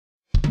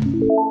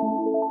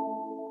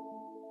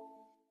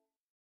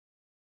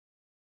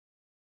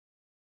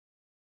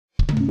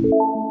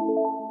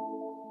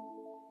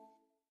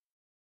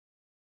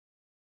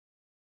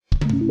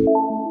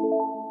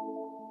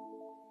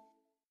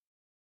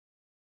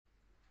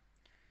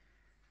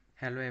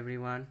Hello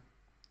everyone,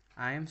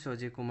 I am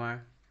Soujit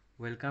Kumar.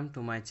 Welcome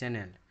to my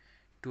channel.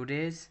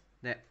 Today's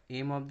the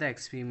aim of the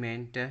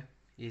experiment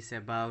is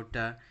about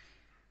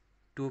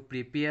to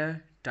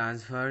prepare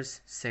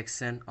transverse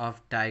section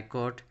of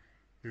Dicot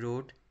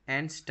root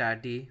and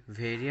study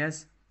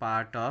various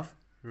part of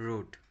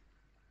root.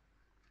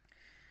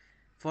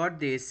 For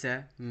this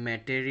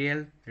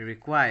material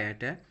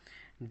required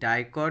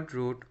dicot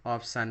root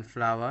of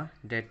sunflower,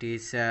 that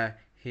is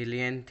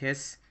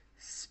Helianthus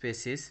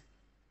species,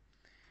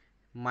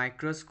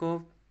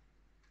 microscope,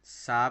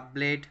 sharp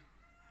blade,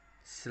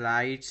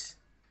 slides,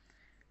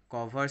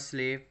 cover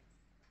slip,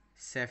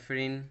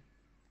 saffron,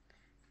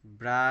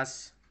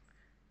 brass,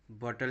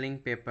 bottling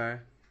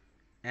paper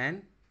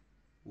and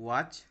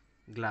watch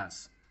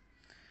glass.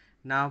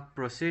 Now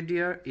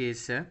procedure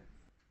is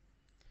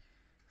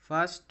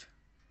first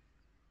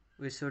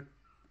we should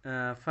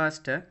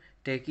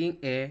taking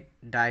a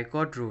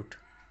dicot root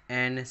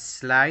and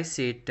slice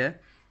it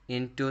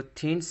into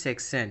thin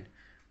section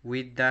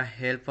with the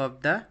help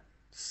of the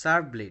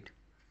sharp blade.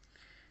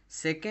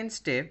 Second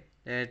step,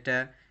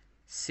 that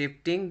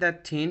shifting the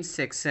thin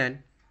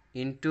section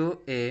into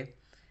a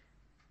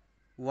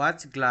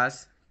watch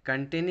glass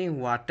containing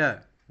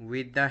water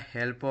with the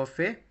help of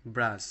a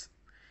brush.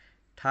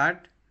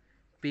 Third,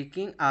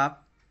 picking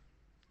up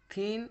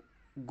thin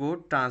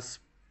good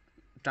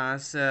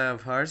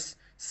transverse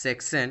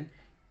section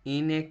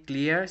in a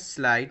clear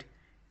slide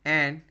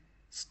and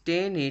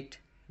stain it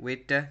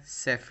with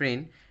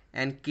saffron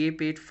and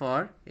keep it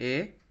for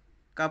a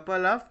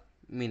couple of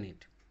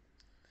minutes.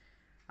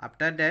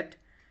 After that,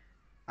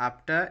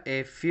 after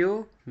a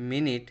few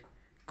minutes,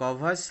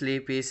 cover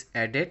slip is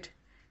added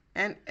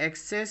and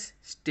excess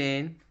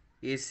stain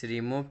is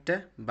removed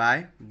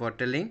by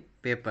bottling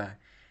paper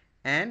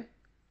and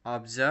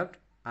observed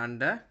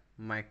under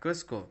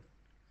microscope.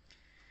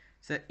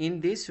 So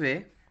in this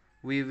way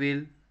we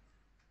will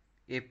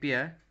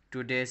appear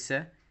today's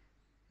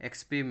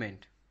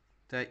experiment.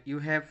 So you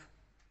have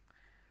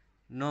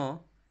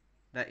know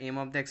the aim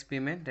of the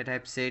experiment that I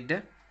have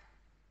said,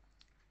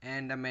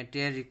 and the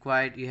material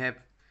required you have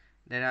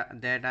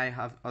that I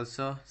have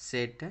also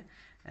said,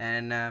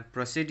 and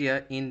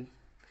procedure in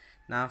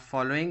now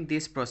following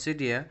this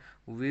procedure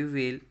we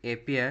will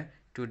appear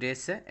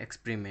today's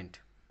experiment.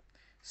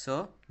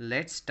 So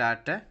let's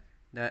start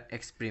the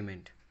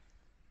experiment.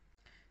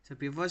 So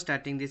before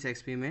starting this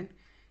experiment,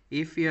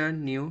 if you are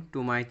new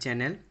to my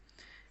channel,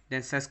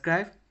 then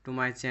subscribe to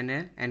my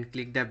channel and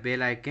click the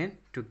bell icon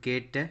to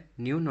get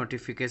new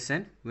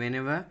notification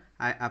whenever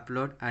I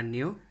upload a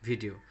new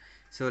video.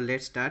 So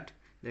let's start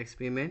the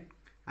experiment.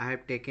 I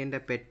have taken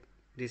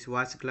this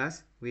watch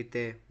glass with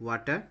a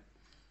water.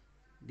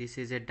 This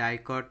is a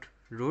dicot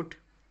root.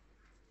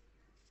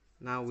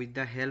 Now with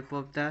the help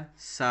of the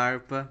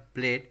sharp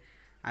blade,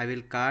 I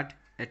will cut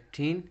a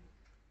thin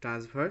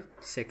transverse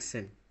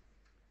section.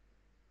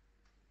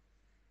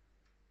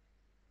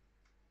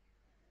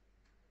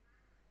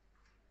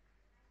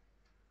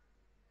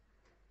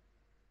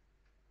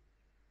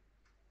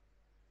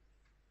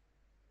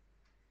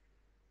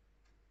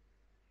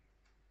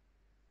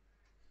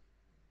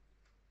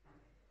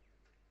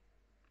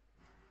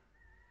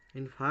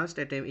 In first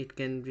attempt it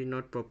can be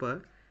not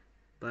proper,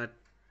 but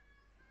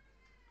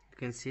you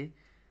can see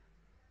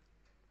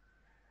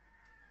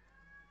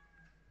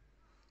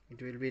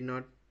it will be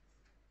not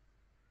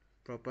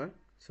proper,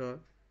 so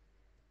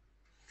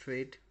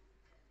straight.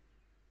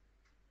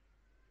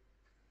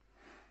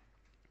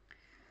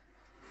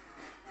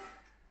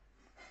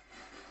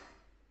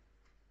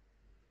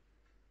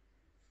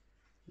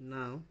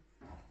 Now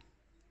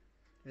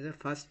as a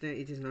first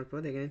it is not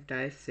proper, again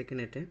try second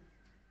attempt,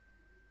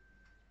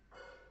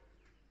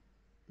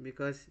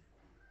 because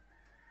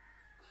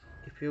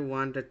if you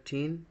want a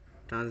thin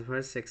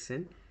transverse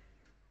section,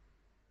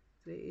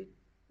 so it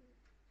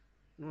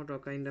not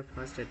occur in the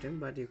first attempt,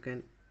 but you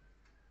can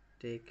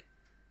take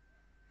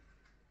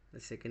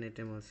the second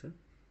attempt also.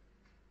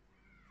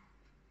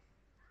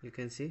 You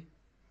can see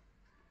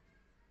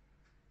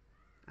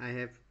I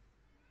have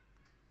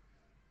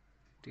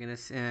taken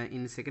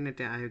in second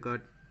attempt I have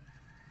got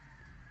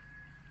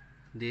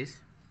this,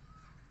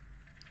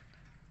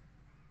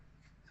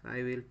 so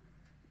I will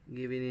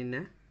give it in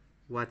a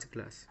watch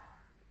glass.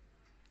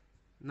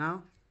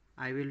 Now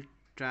I will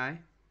try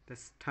the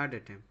third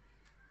attempt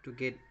to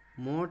get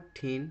more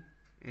thin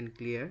and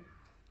clear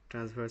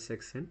transverse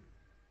section.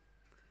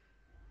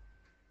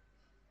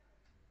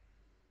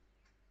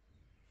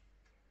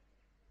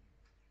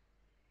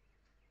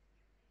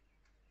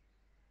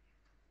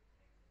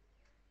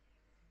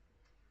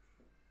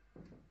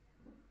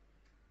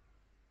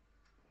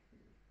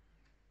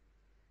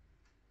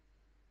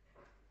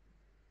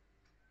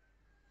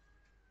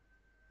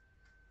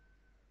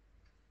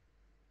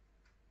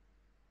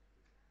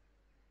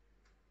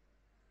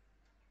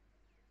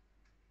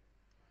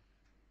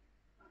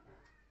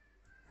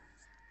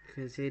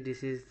 You can see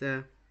this is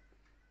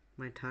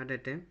my third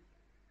attempt.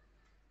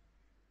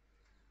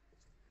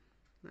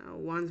 Now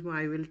once more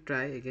I will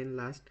try again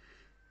last,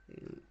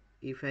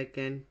 if I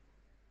can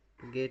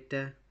get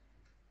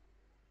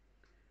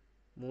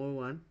more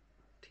one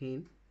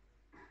thin.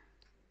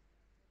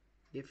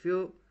 If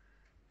you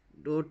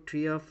do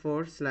 3 or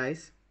 4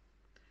 slice,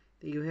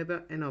 then you have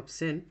an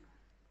option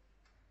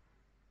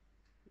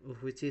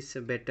which is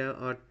a better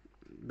or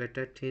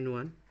better thin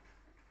one.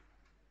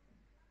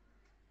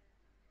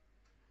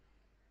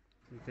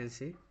 You can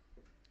see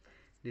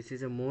this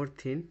is a more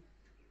thin.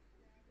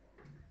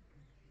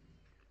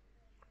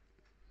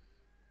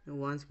 Now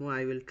once more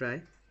I will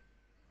try.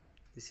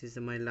 This is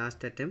my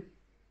last attempt.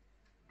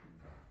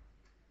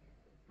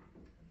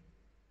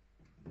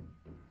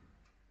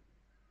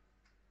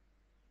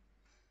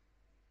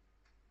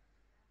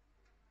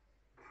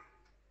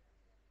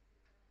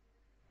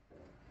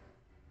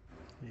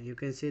 You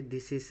can see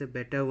this is a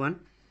better one.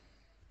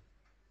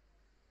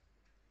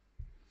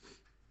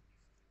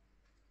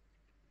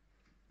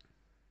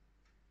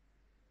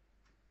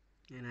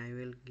 And I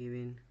will give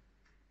in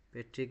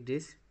petri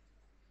dish.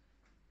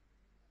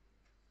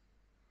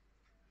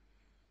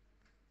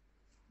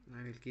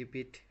 I will keep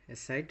it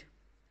aside.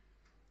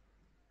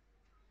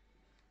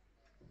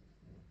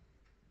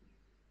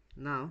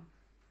 Now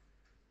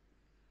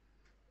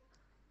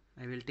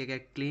I will take a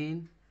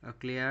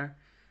clear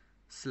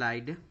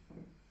slide.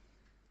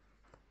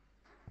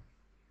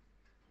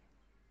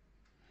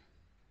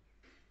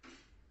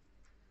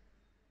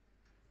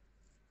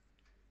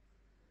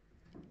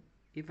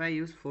 If I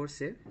use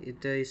forceps,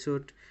 it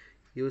should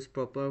use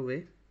proper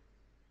way.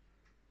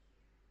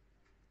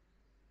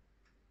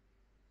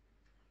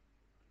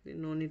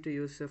 No need to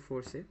use a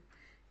forceps.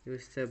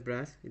 Use the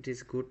brush. It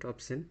is good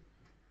option.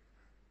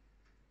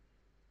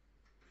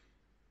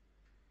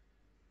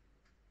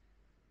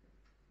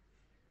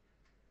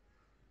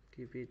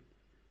 Keep it.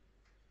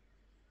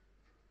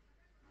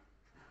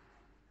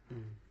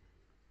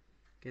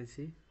 Can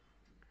see.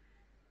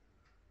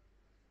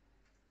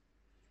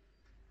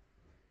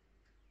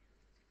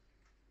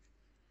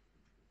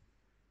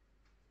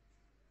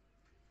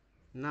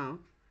 Now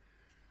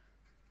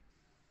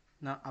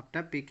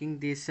after picking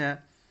this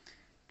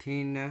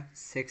thin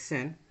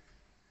section,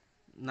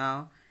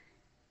 now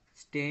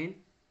stain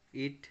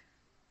it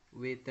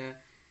with a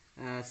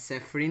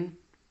saffron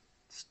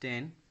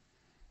stain.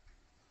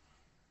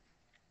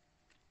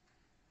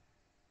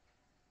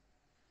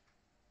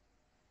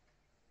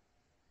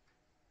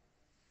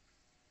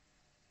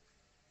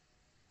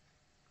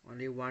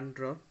 Only one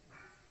drop.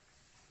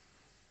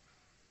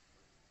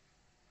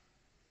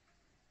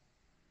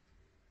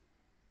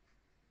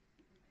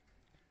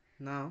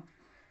 Now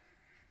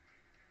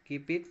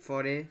keep it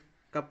for a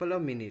couple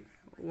of minutes,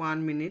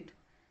 1 minute,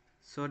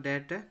 so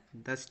that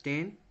the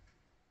stain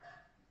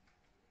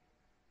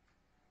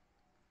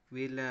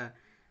will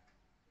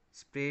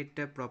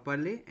spread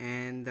properly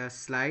and the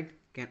slide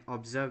can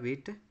observe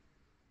it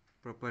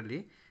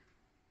properly.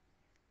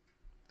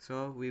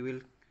 So we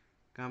will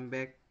come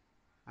back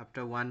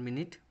after 1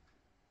 minute.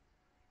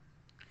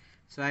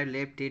 So I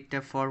left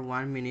it for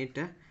 1 minute.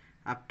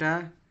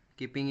 After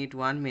keeping it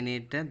 1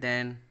 minute,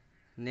 then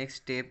next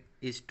step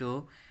is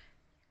to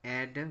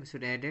add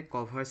a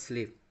cover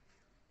sleeve.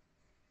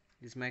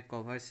 This is my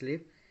cover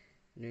sleeve.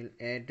 We will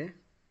add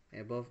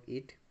above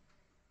it,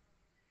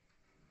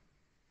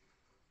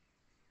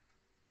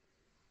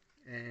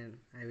 and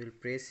I will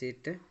press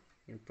it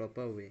in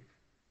proper way.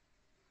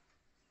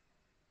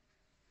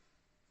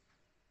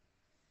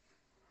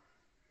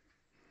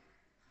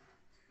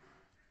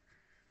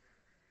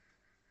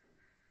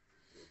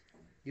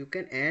 You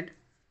can add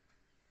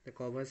the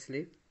cover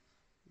sleeve.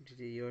 It is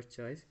your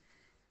choice.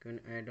 You can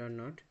add or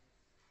not.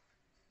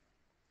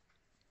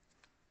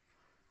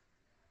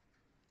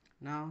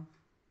 Now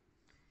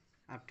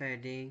after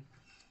adding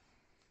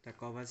the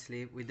cover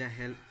sleeve with the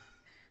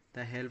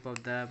help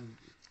of the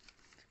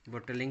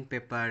bottling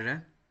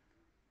paper,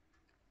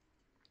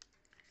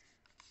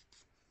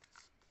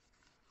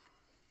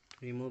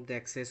 remove the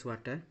excess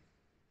water.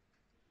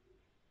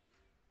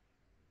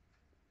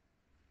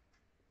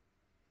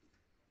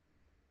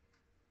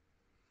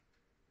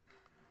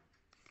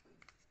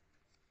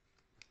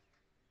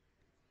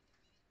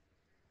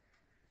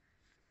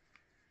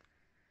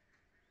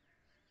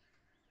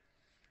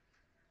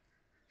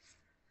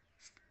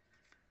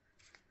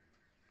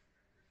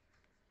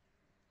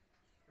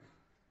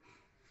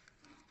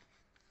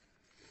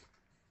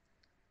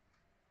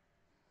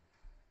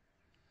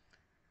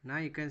 Now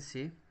you can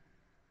see.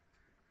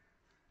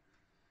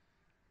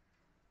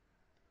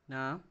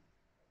 Now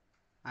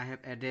I have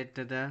added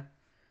the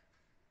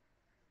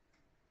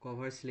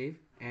cover sleeve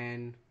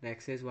and the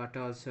excess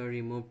water also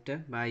removed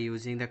by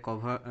using the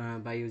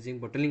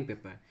bottling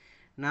paper.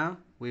 Now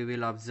we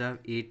will observe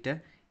it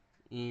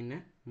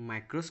in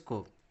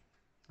microscope,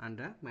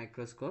 under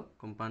microscope,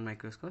 compound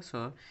microscope.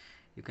 So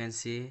you can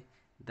see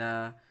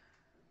the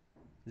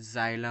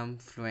xylem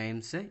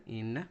flames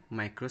in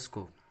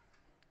microscope.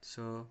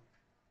 So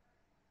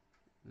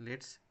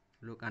let's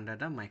look under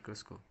the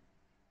microscope.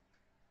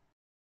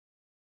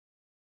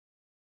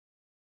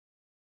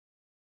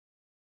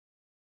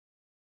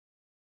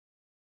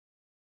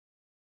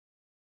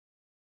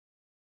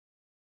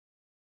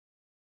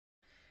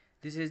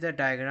 This is the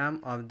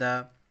diagram of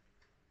the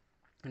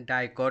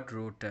dicot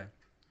root.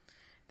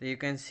 So you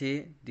can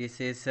see this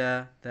is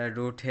the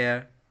root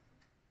here.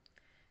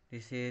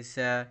 This is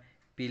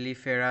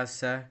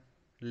piliferous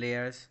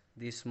layers.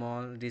 These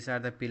are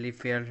the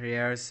piliferal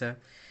layers.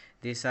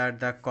 These are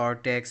the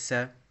cortex,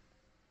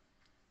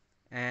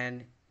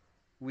 and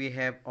we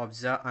have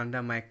observed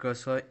under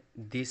microscope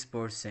this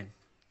portion.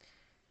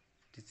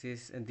 This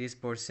is this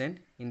portion.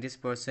 In this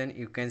portion,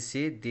 you can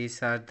see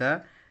these are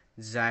the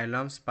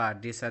xyloms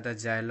part. These are the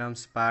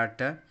xyloms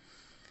part.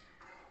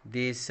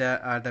 These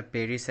are the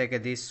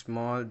pericycle.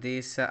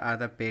 These are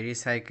the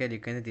pericycle. You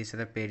can see these are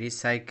the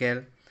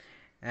pericycle.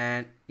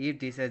 And if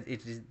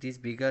this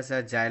bigger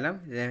xylem,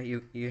 then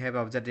you have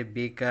observed the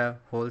big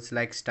holes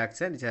like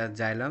structure. These are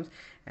xylems,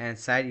 and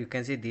side you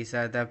can see these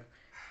are the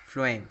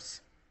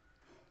phloems.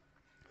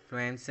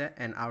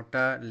 And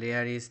outer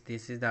layer is,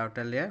 this is the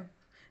outer layer.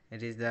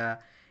 It is the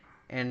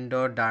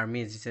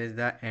endodermis. This is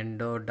the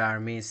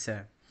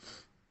endodermis.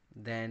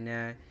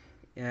 Then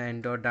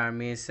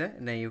endodermis.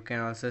 Then you can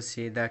also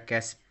see the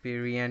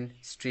Casparian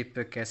strip.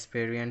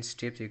 Casparian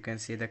strips. You can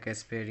see the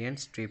Casparian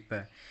strip.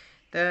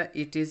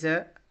 It is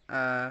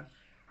a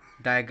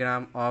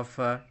diagram of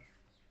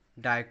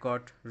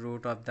dicot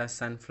root of the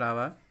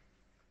sunflower.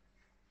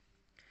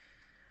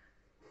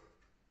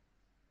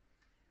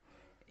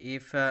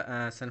 If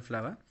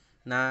sunflower.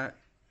 Now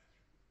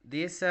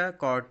this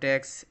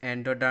cortex,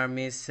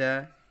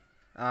 endodermis,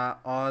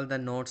 all the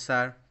notes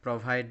are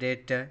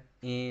provided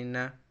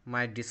in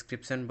my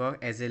description box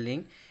as a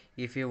link.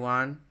 If you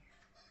want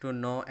to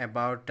know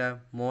about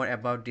more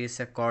about this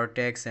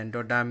cortex,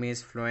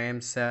 endodermis,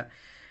 phloems,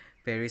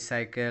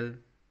 pericycle,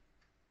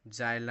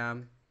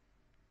 xylem,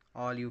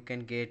 all you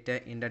can get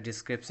in the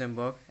description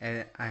box.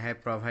 I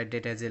have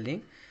provided as a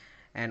link,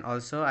 and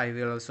also I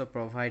will also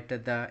provide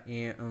the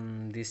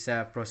this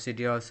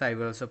procedure. Also I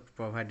will also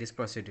provide this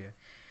procedure.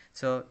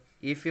 So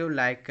if you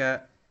like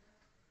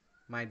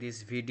my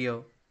this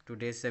video,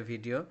 today's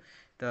video,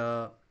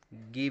 so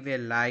give a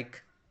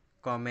like,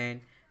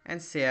 comment and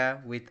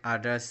share with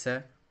others